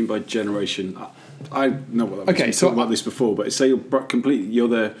about what you mean by generation, I know what that means. Okay, We've so talked about this before, but say you're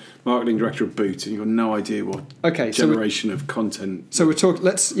the marketing director of Boot and you've got no idea what generation of content. So we're talking.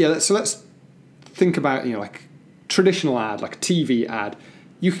 Let's think about, like traditional ad, like a TV ad.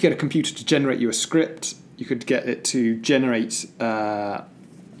 You could get a computer to generate you a script. You could get it to generate,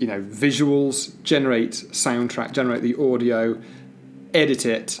 visuals, generate soundtrack, generate the audio, edit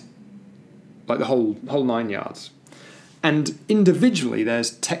it, like the whole 9 yards. And individually,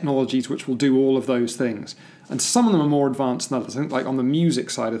 there's technologies which will do all of those things. And some of them are more advanced than others. I think like on the music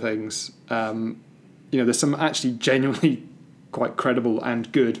side of things, there's some actually genuinely quite credible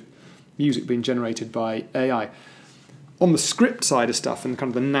and good music being generated by AI. On the script side of stuff and kind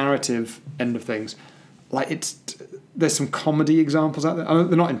of the narrative end of things, there's some comedy examples out there. I mean,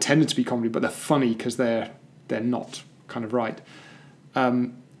 they're not intended to be comedy, but they're funny because they're not kind of right.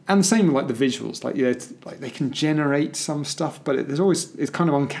 And the same with like the visuals, it's like they can generate some stuff, but it's kind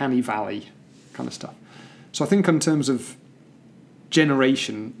of uncanny valley kind of stuff. So I think in terms of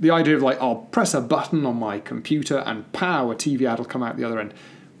generation, the idea of I'll press a button on my computer and pow, a TV ad will come out the other end.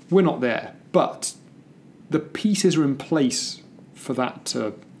 We're not there, but the pieces are in place for that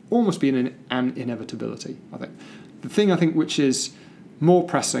to almost be an inevitability, I think. The thing I think which is more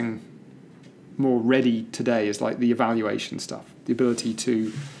pressing, more ready today is like the evaluation stuff, the ability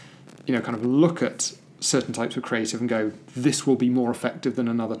to kind of look at certain types of creative and go, this will be more effective than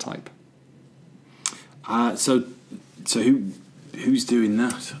another type. So who's doing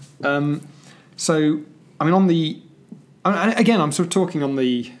that? So I mean, again, I'm sort of talking on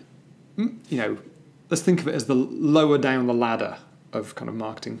the, let's think of it as the lower down the ladder of kind of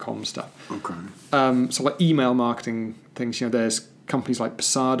marketing comm stuff. Okay. So like email marketing things, there's companies like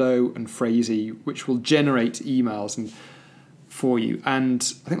Pasado and Phrasey which will generate emails for you. And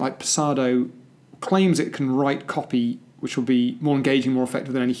I think like Pasado claims it can write copy which will be more engaging, more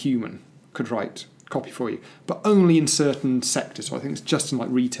effective than any human could write copy for you, but only in certain sectors. So I think it's just in like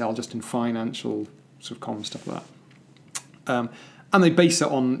retail, just in financial sort of common stuff like that. And they base it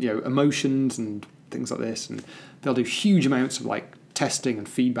on emotions and things like this, and they'll do huge amounts of like testing and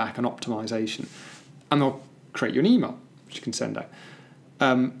feedback and optimization, and they'll create you an email which you can send out.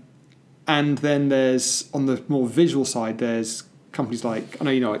 And then there's, on the more visual side, there's companies like, I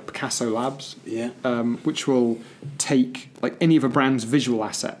know like Picasso Labs, which will take like any of a brand's visual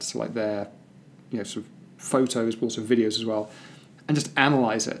assets, like their sort of photos, but also videos as well, and just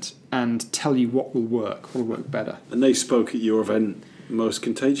analyze it and tell you what will work better. And they spoke at your event, Most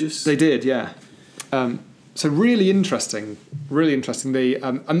Contagious? They did, yeah. So really interesting. They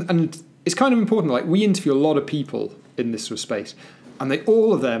and it's kind of important. Like, we interview a lot of people in this sort of space, and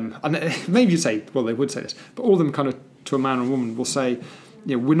all of them, and maybe you say, well, they would say this, but all of them kind of, to a man or woman, will say,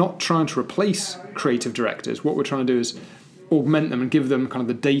 we're not trying to replace creative directors. What we're trying to do is augment them and give them kind of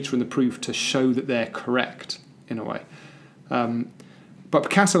the data and the proof to show that they're correct in a way. But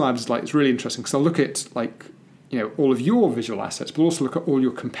Picasso Labs it's really interesting because they'll look at all of your visual assets, but also look at all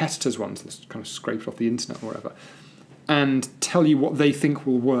your competitors' ones that's kind of scraped off the internet or whatever, and tell you what they think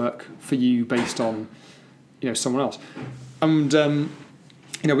will work for you based on someone else. And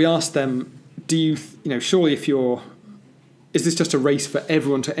we asked them, do you surely is this just a race for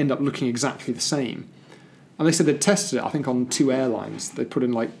everyone to end up looking exactly the same? And they said they'd tested it, I think, on 2 airlines. They put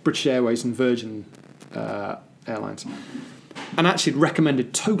in like British Airways and Virgin Airlines, and actually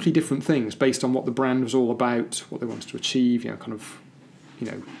recommended totally different things based on what the brand was all about, what they wanted to achieve,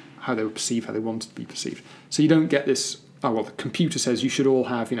 how they were perceived, how they wanted to be perceived. So you don't get this, the computer says you should all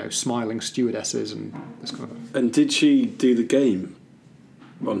have, smiling stewardesses and this kind of thing. And did she do the game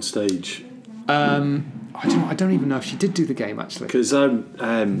on stage? I don't even know if she did do the game, actually. Because I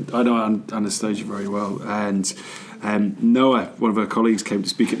know Anastasia very well, and Noah, one of her colleagues, came to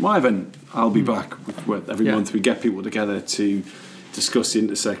speak at my event. I'll be back. Every month we get people together to discuss the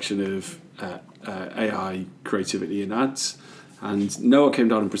intersection of AI, creativity and ads. And Noah came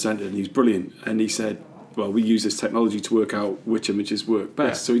down and presented, and he's brilliant. And he said, well, we use this technology to work out which images work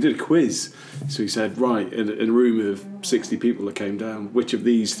best. So he did a quiz. So he said, right, in a room of 60 people that came down, which of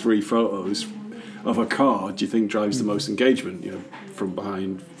these 3 photos of a car do you think drives the most engagement? From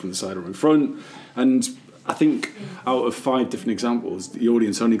behind, from the side, or in front? And I think out of 5 different examples, the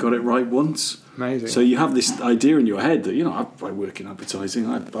audience only got it right once. Amazing. So you have this idea in your head that, I work in advertising.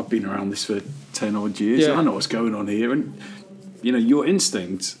 I've been around this for 10 odd years. Yeah. I know what's going on here. And, your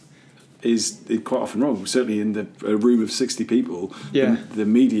instinct is quite often wrong. Certainly in a room of 60 people, the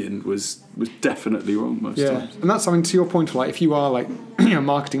median was definitely wrong most times. And that's something, to your point, if you are a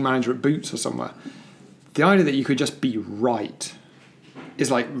marketing manager at Boots or somewhere, the idea that you could just be right is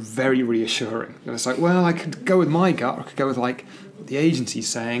like very reassuring. And it's like, well, I could go with my gut, or I could go with like what the agency's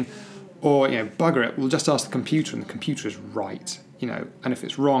saying, or, you know, bugger it, we'll just ask the computer, and the computer is right, you know, and if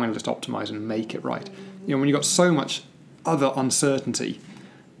it's wrong, it'll just optimize and make it right. You know, when you've got so much other uncertainty,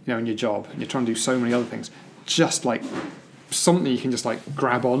 you know, in your job, and you're trying to do so many other things, just like something you can just like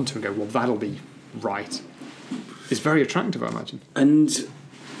grab onto and go, well, that'll be right, is very attractive, I imagine. And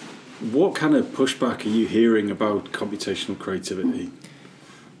what kind of pushback are you hearing about computational creativity?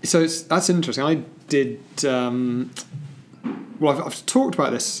 So that's interesting. I did. Well, I've talked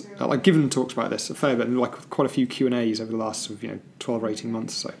about this, like given talks about this a fair bit, and like quite a few Q&As over the last sort of, 12 or 18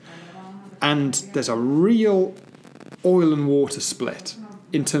 months or so. And there's a real oil and water split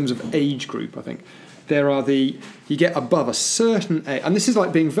in terms of age group, I think. There are you get above a certain age, and this is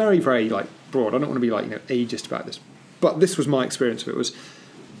like being very, very like broad. I don't want to be like, ageist about this, but this was my experience of it. Was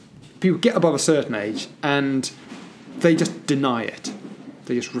people get above a certain age and they just deny it.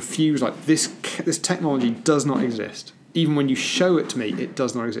 They just refuse, like, this technology does not exist. Even when you show it to me, it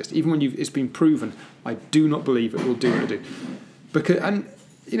does not exist. Even when it's been proven, I do not believe it will do what it do. Because, and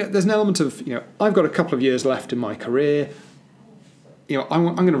there's an element of, I've got a couple of years left in my career.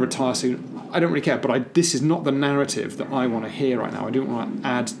 I'm going to retire soon. I don't really care, but this is not the narrative that I want to hear right now. I don't want to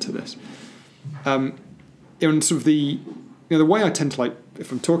add to this. And sort of the way I tend to, like,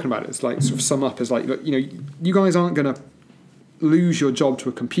 if I'm talking about it, it's like sort of sum up as like, look, you guys aren't going to lose your job to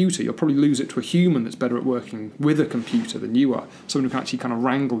a computer. You'll probably lose it to a human that's better at working with a computer than you are, someone who can actually kind of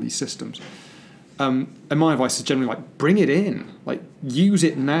wrangle these systems. And my advice is generally like, bring it in, like, use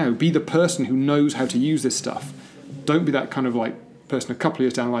it now, be the person who knows how to use this stuff. Don't be that kind of like person a couple of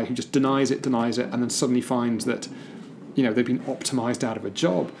years down the line who just denies it, and then suddenly finds that they've been optimized out of a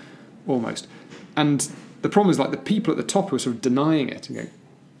job almost. And the problem is, like, the people at the top who are sort of denying it and going,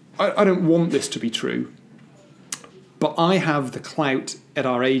 I don't want this to be true, but I have the clout at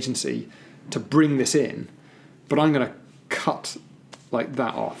our agency to bring this in, but I'm going to cut like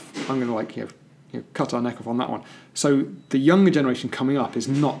that off. I'm going to like cut our neck off on that one. So the younger generation coming up is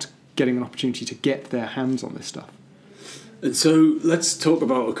not getting an opportunity to get their hands on this stuff. And so let's talk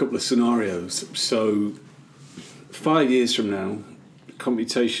about a couple of scenarios. So 5 years from now,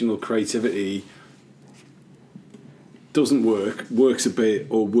 computational creativity doesn't works a bit,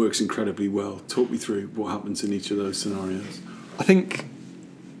 or works incredibly well. Talk me through what happens in each of those scenarios. I think,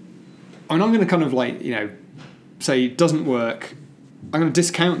 I'm going to kind of like, say it doesn't work. I'm going to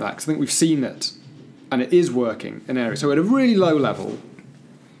discount that because I think we've seen it and it is working in areas. So at a really low level,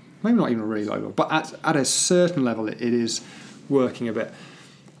 maybe not even a really low level, but at a certain level it is working a bit.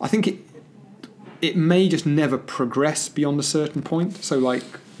 I think it may just never progress beyond a certain point. So like,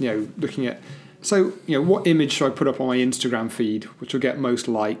 looking at, so, what image should I put up on my Instagram feed, which will get most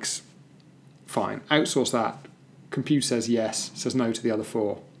likes? Fine. Outsource that. Computer says yes, says no to the other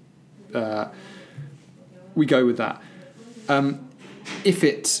 4. We go with that. If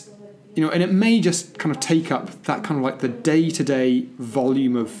it's, and it may just kind of take up that kind of like the day-to-day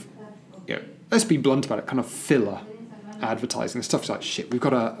volume of, let's be blunt about it, kind of filler advertising. The stuff's like, shit, we've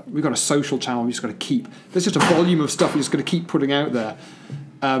got a social channel we've just got to keep. There's just a volume of stuff we're just going to keep putting out there.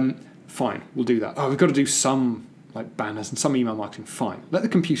 Fine, we'll do that. Oh, we've got to do some like banners and some email marketing. Fine, let the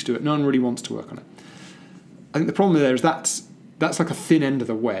computer do it. No one really wants to work on it. I think the problem there is that's like a thin end of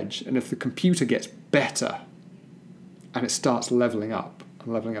the wedge. And if the computer gets better and it starts leveling up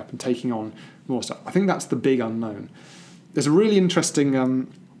and taking on more stuff, I think that's the big unknown. There's a really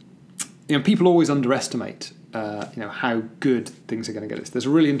interesting, people always underestimate, how good things are going to get. There's a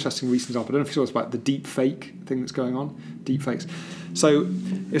really interesting recent example. I don't know if you saw this about the deep fake thing that's going on. Deep fakes. So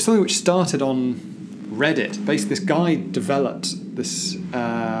it's something which started on Reddit. Basically, this guy developed this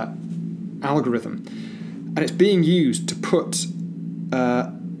algorithm, and it's being used to put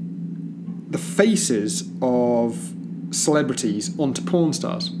the faces of celebrities onto porn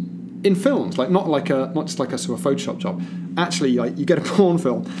stars in films, like not just like a sort of Photoshop job. Actually, like, you get a porn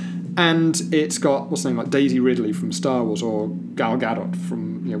film, and it's got what's the name, like Daisy Ridley from Star Wars or Gal Gadot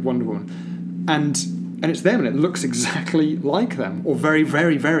from Wonder Woman, and it's them, and it looks exactly like them, or very,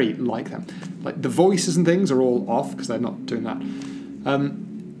 very, very like them. Like the voices and things are all off because they're not doing that,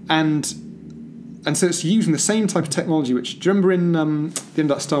 and so it's using the same type of technology. Which, do you remember in the end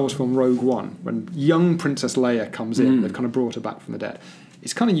of that Star Wars film Rogue One, when young Princess Leia comes in, they've kind of brought her back from the dead.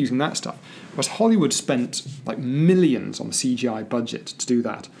 It's kind of using that stuff. Whereas Hollywood spent like millions on the CGI budget to do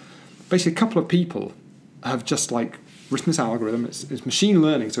that. Basically, a couple of people have just like written this algorithm. It's machine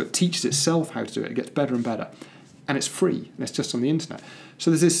learning, so it teaches itself how to do it. It gets better and better, and it's free. And it's just on the internet. So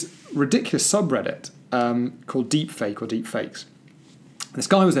there's this ridiculous subreddit called Deepfake or Deepfakes. This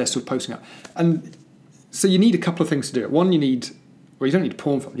guy was there sort of posting up, and so you need a couple of things to do it. One, you need well, you don't need a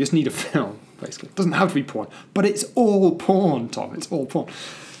porn film, you just need a film, basically. It doesn't have to be porn, but it's all porn, Tom, it's all porn.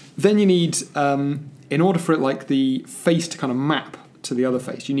 Then you need, in order for it, like, the face to kind of map to the other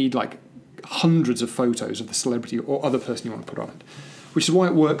face, you need, like, hundreds of photos of the celebrity or other person you want to put on it, which is why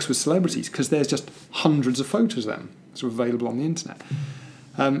it works with celebrities, because there's just hundreds of photos of them sort of available on the internet.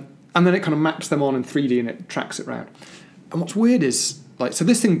 And then it kind of maps them on in 3D and it tracks it round. And what's weird is, like, so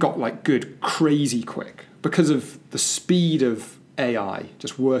this thing got, like, good crazy quick because of the speed of AI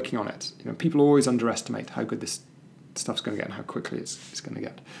just working on it. You know, people always underestimate how good this stuff's going to get and how quickly it's going to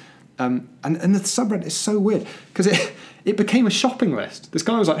get. And the subreddit is so weird because it became a shopping list. This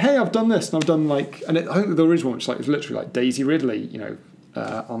guy was like, "Hey, I've done this, and I've done like," and I think there is one which like is literally like Daisy Ridley, in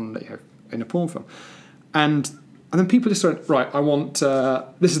a porn film, and then people just went, "Right, I want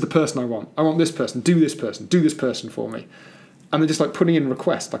this is the person I want. I want this person. Do this person for me," and they're just like putting in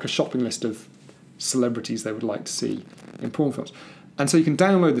requests like a shopping list of celebrities they would like to see in porn films. And so you can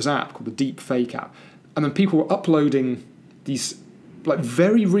download this app called the Deep Fake app, and then people were uploading these like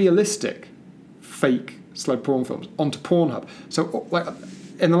very realistic fake celeb porn films onto Pornhub. So like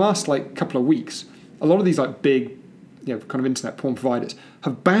in the last like couple of weeks, a lot of these like big, you know, kind of internet porn providers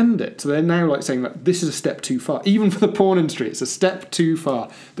have banned it. So they're now like saying that this is a step too far. Even for the porn industry, it's a step too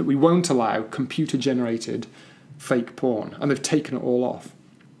far that we won't allow computer generated fake porn, and they've taken it all off.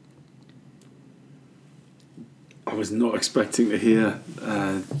 I was not expecting to hear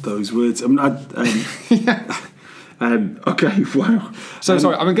those words. I mean, okay, wow. So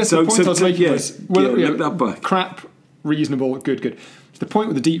sorry, I mean, I guess the point I was making was that back. Crap, reasonable, good. The point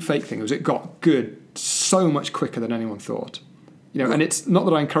with the deep fake thing was it got good so much quicker than anyone thought. You know, and it's not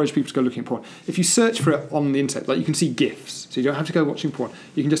that I encourage people to go looking at porn. If you search for it on the internet, like you can see GIFs, so you don't have to go watching porn.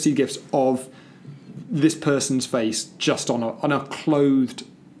 You can just see GIFs of this person's face just on a clothed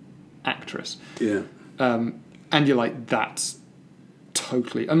actress. Yeah. And you're like, that's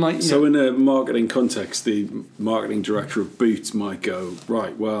totally... And like, so in a marketing context, the marketing director of Boots might go,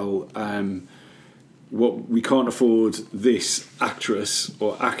 right, well, what we can't afford this actress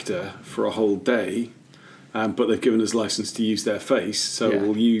or actor for a whole day, but they've given us license to use their face, so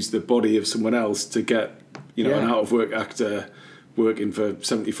we'll use the body of someone else to get, you know, an out-of-work actor working for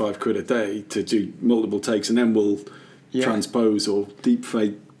 75 quid a day to do multiple takes, and then we'll transpose or deep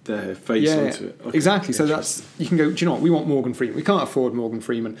fake their face onto it. Okay. Exactly. So that's, you can go, do you know what, we want Morgan Freeman. We can't afford Morgan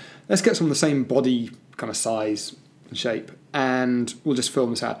Freeman. Let's get someone the same body kind of size and shape, and we'll just film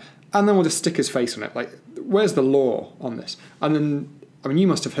this out. And then we'll just stick his face on it. Like, where's the law on this? And then, I mean, you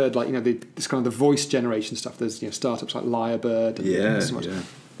must have heard, like, you know, this kind of the voice generation stuff. There's, you know, startups like Lyrebird and so much,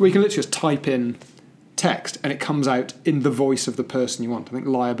 where you can literally just type in text and it comes out in the voice of the person you want. I think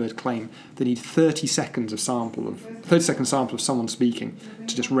Lyrebird claim they need 30 second sample of someone speaking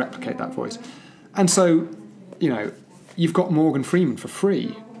to just replicate that voice. And so, you know, you've got Morgan Freeman for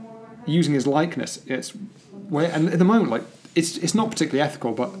free using his likeness. And at the moment, like, it's not particularly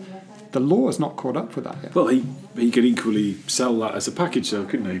ethical, but the law has not caught up with that yet. Well, he could equally sell that as a package, though,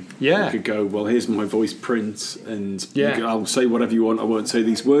 couldn't he? Yeah. He could go, well, here's my voice print, and Yeah. I'll say whatever you want. I won't say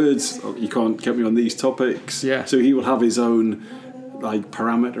these words. You can't get me on these topics. Yeah. So he will have his own like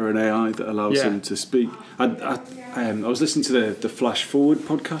parameter in AI that allows him to speak. I was listening to the Flash Forward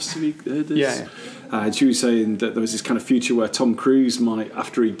podcast. Have you heard this? Yeah. And she was saying that there was this kind of future where Tom Cruise might,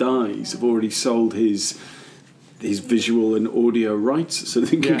 after he dies, have already sold his visual and audio rights, so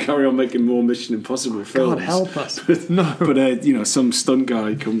they can carry on making more Mission Impossible films. God help us. But you know, some stunt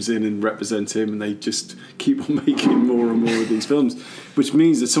guy comes in and represents him, and they just keep on making more and more of these films, which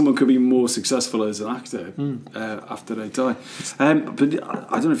means that someone could be more successful as an actor after they die. But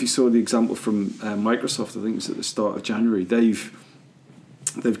I don't know if you saw the example from Microsoft. I think it was at the start of January.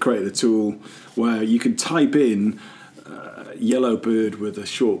 They've created a tool where you can type in yellow bird with a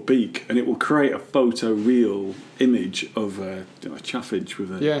short beak, and it will create a photoreal image of a chaffinch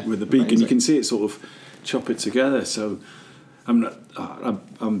with a beak, and you can see it sort of chop it together. So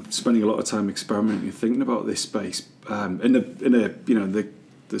I'm spending a lot of time experimenting and thinking about this space in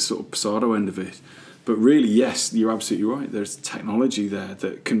the sort of pseudo end of it. But really, yes, you're absolutely right. There's technology there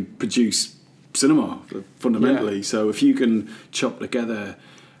that can produce cinema fundamentally. Yeah. So if you can chop together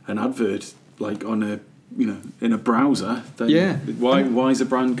an advert like on a in a browser, then why is a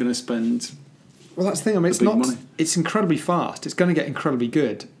brand going to spend? Well, that's the thing. I mean, it's not. Money? It's incredibly fast. It's going to get incredibly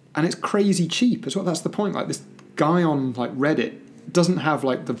good, and it's crazy cheap as well. That's the point. Like this guy on like Reddit doesn't have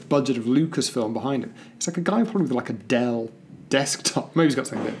like the budget of Lucasfilm behind him. It's like a guy probably with like a Dell desktop. Maybe he's got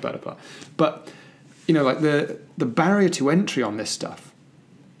something a bit better, but you know, like the barrier to entry on this stuff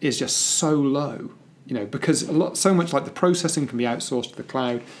is just so low. You know, because so much like the processing can be outsourced to the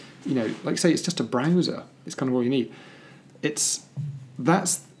cloud. You know, like say it's just a browser. It's kind of all you need.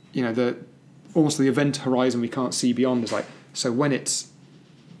 that's the almost the event horizon we can't see beyond is like, so when it's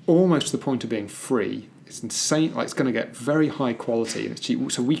almost to the point of being free, it's insane, like it's going to get very high quality and it's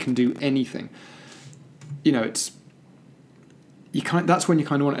cheap, so we can do anything. That's when you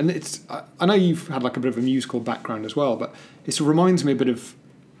kind of want, and I know you've had like a bit of a musical background as well, but it reminds me a bit of,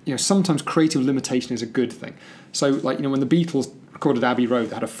 sometimes creative limitation is a good thing. So like, when the Beatles recorded Abbey Road,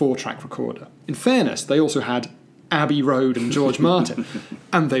 they had a 4-track recorder. In fairness, they also had Abbey Road and George Martin,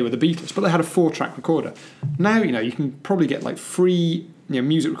 and they were the Beatles, but they had a 4-track recorder. Now, you can probably get like free,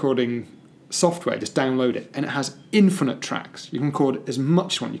 music recording software, just download it, and it has infinite tracks. You can record as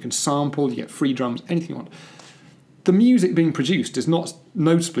much as you want. You can sample, you get free drums, anything you want. The music being produced is not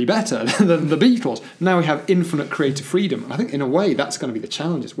noticeably better than the Beatles. Now we have infinite creative freedom. I think in a way that's going to be the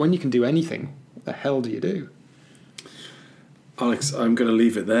challenge. Is when you can do anything, what the hell do you do? Alex, I'm going to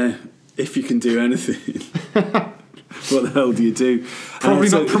leave it there. If you can do anything, what the hell do you do? Probably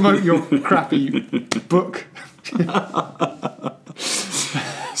not promote your crappy book.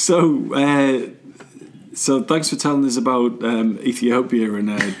 So thanks for telling us about Ethiopia and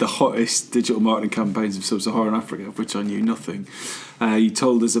the hottest digital marketing campaigns of sub-Saharan Africa, of which I knew nothing. You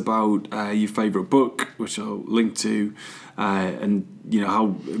told us about your favourite book, which I'll link to, and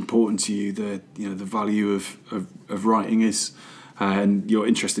how important to you the value of writing is, and your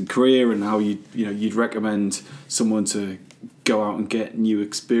interest in career, and how you'd recommend someone to go out and get new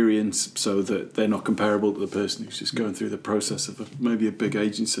experience so that they're not comparable to the person who's just going through the process of maybe a big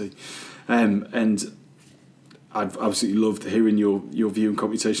agency. And I've absolutely loved hearing your view on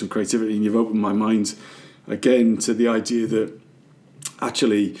computational creativity, and you've opened my mind again to the idea that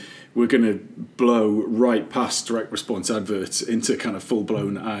actually we're going to blow right past direct response adverts into kind of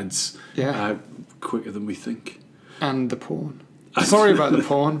full-blown ads quicker than we think. And the porn. Sorry about the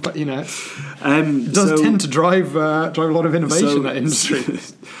porn, but it does tend to drive a lot of innovation in that industry.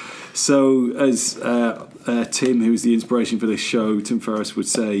 So as Tim, who's the inspiration for this show, Tim Ferriss, would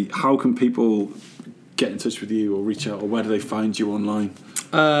say, how can people get in touch with you or reach out, or where do they find you online?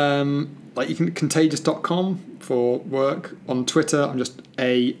 Like you can Contagious.com for work. On Twitter, I'm just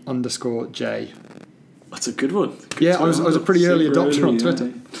 _J. That's a good one. I was a pretty early adopter on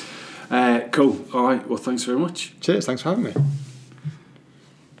Twitter. Cool. All right. Well, thanks very much. Cheers. Thanks for having me.